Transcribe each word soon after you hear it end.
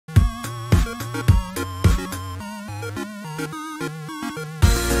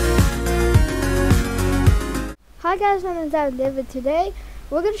Hi guys, my name is David. Today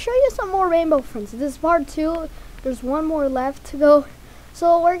we're going to show you some more Rainbow friends. This is part 2. There's one more left to go.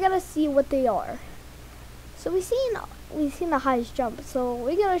 So we're going to see what they are. So we've seen the highest jump. So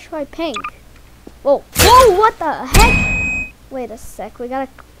we're going to try pink. Whoa. Whoa, what the heck? Wait a sec. We got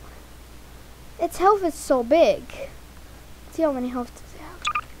to... Its health is so big. Let's see how many health does it have.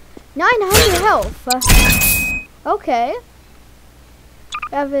 900 health. Okay.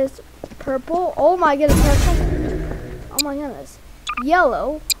 We have his purple. Oh my goodness. Oh my goodness.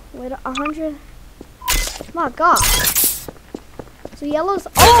 Yellow with 100. My god. So yellow's.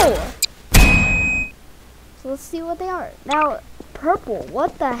 Oh! So let's see what they are. Now, purple.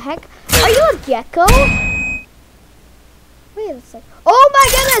 What the heck? Are you a gecko? Wait a sec. Oh my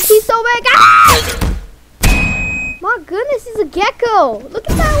goodness, he's so big. Ah! My goodness, he's a gecko. Look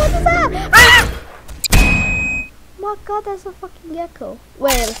at that. What is that? Ah! My god, that's a fucking gecko.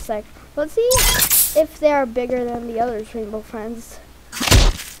 Wait a sec. Let's see if they are bigger than the others Rainbow friends.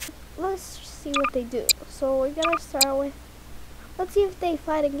 Let's see what they do. So we're gonna start with, let's see if they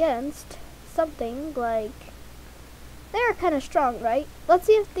fight against something like, they're kind of strong, right? Let's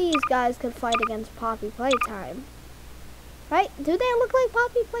see if these guys can fight against Poppy Playtime. Right? Do they look like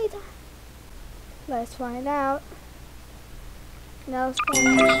Poppy Playtime? Let's find out. Now let's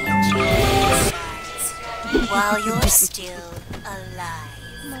find out. While you're still alive.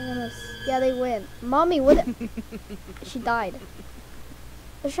 Oh my goodness. Yeah, they win. Mommy, what? She died.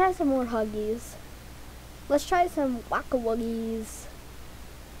 Let's try some more huggies. Let's try some wacka-wuggies.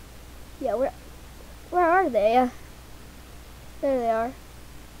 Yeah, where are they? There they are.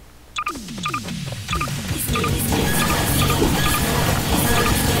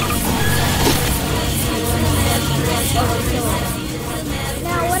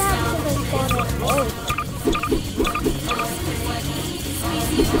 Now, what happens if I spawn with all of them?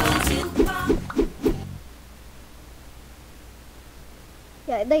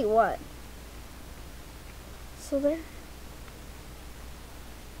 Yeah, they won. So there.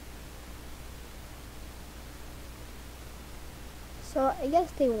 So I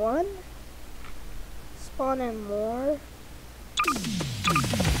guess they won. Spawn in more.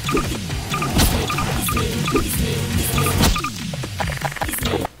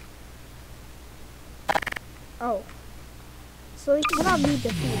 Oh. So they cannot be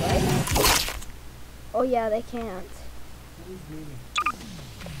defeated, right? Oh yeah, they can't.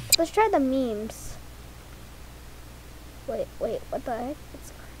 Let's try the memes. Wait, what the heck?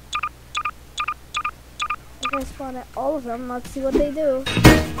 I'm gonna spawn at all of them. Let's see what they do.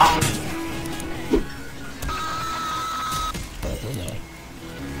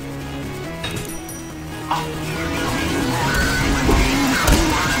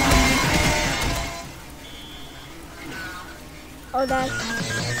 Oh, that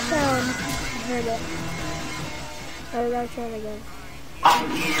sound. I heard it. Oh, we gotta try it again.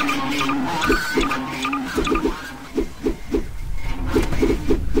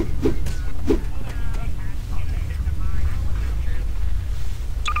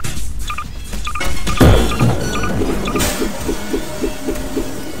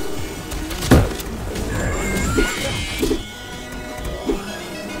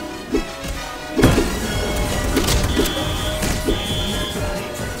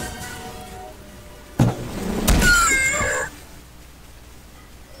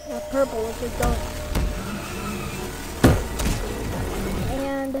 Purple, which is going.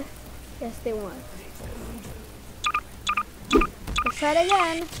 And yes, they won. Let's try it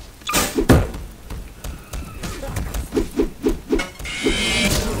again.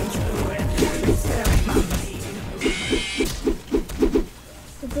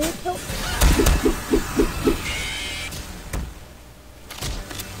 Did they kill?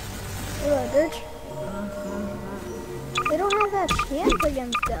 They don't have that chance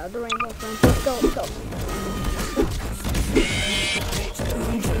against the Rainbow friends. Let's go.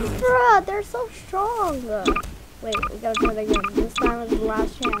 Bruh, they're so strong. Wait, we gotta try it again. This time is the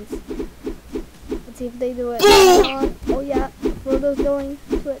last chance. Let's see if they do it. Oh yeah, Frodo's going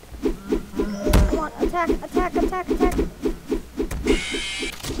to it. Come on, attack. Oh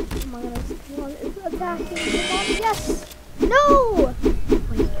my goodness, come on, it's attacking. Come on, yes! No!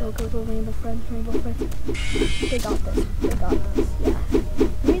 Wait, go, Rainbow friends. They got this, yeah.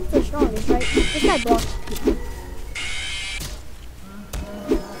 He's the strongest, right? This guy blocks people.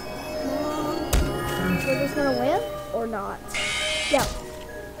 We're just gonna win, or not? Yeah,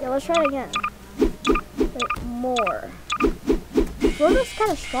 let's try it again. Wait, more. Frodo's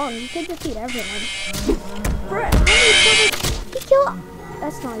kind of strong, he can defeat everyone. Bruh, how many Frodo's? He killed.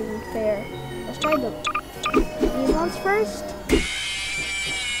 That's not even fair. Let's try these ones first.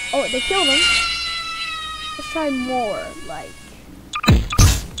 Oh, they killed him. Let's try more, like.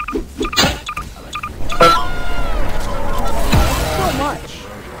 So much.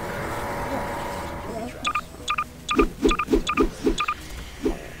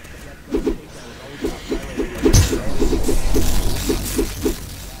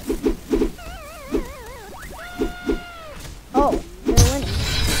 Oh, they're winning.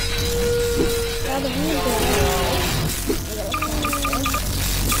 Now the wheels are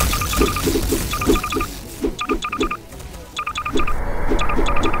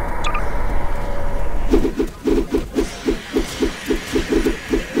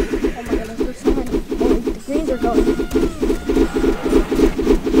oh my goodness, there's so many. Oh, the greens are going.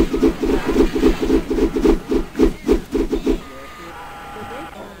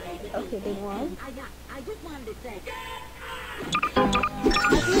 Okay, they won. I just wanted to say.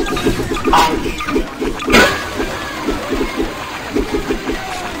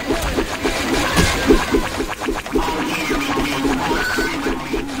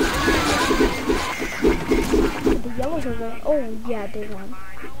 The yellows are going. Oh, yeah, they won.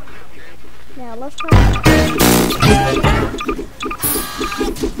 Now, let's try.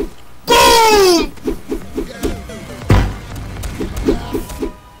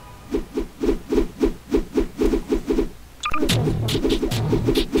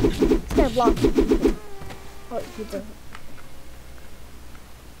 This guy blocks people. Oh, he doesn't.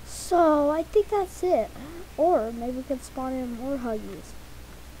 So, I think that's it. Or maybe we can spawn in more Huggies.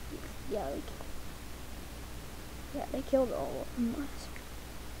 Yeah, they killed all of them.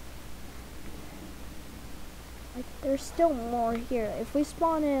 Like, there's still more here. If we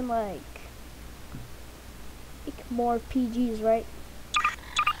spawn in, like more PGs, right?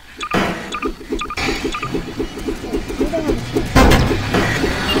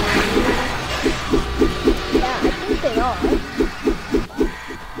 Yeah, I think they are.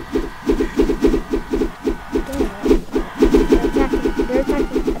 They're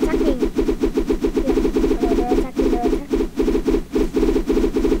attacking. Yeah, they're attacking.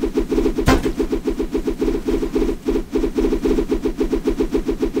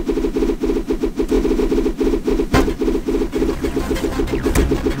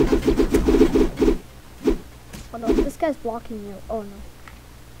 Oh no, this guy's blocking you. Oh no.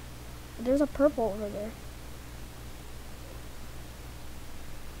 There's a purple over there.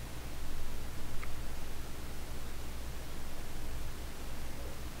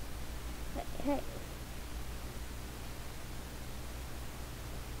 Hey.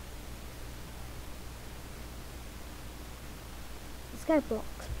 This guy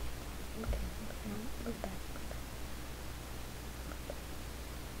blocks. Okay, look back.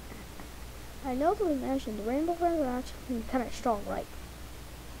 I know that we mentioned the rainbow friends are actually kind of strong, right?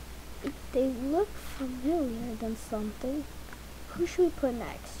 They look familiar than something. Who should we put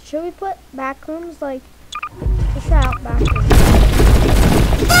next? Should we put backrooms? Like, let's try out backrooms.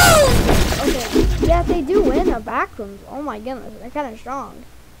 Okay, yeah, they do win a backrooms. Oh my goodness, they're kind of strong.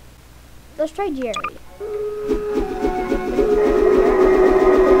 Let's try Jerry.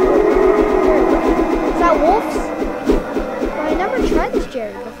 Is that wolves? Well, I never tried this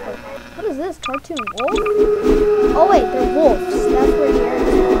Jerry before. What is this? Cartoon wolf? Oh wait, they're wolves. That's where Jerry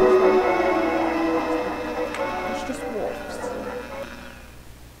is. It's just wolves.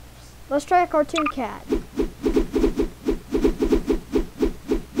 Let's try a cartoon cat.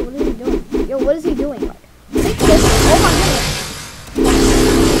 What is he doing? Yo, what is he doing? Oh my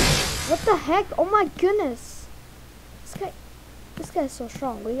goodness. What the heck? Oh my goodness. This guy's so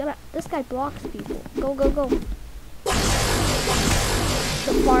strong. This guy blocks people. Go, go, go.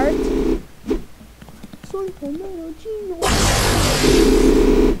 The fart. Soy pomelo chino.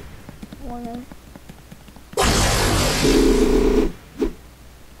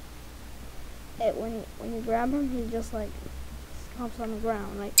 When you grab him, he just like stomps on the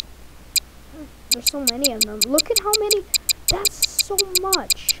ground. Like, there's so many of them. Look at how many. That's so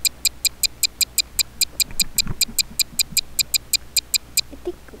much. I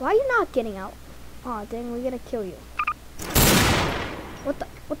think. Why are you not getting out? Aw, dang, we're gonna kill you. What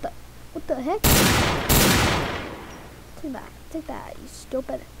the heck? Take that, you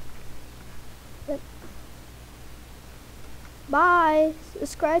stupid. Bye.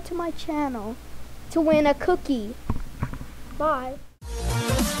 Subscribe to my channel to win a cookie. Bye.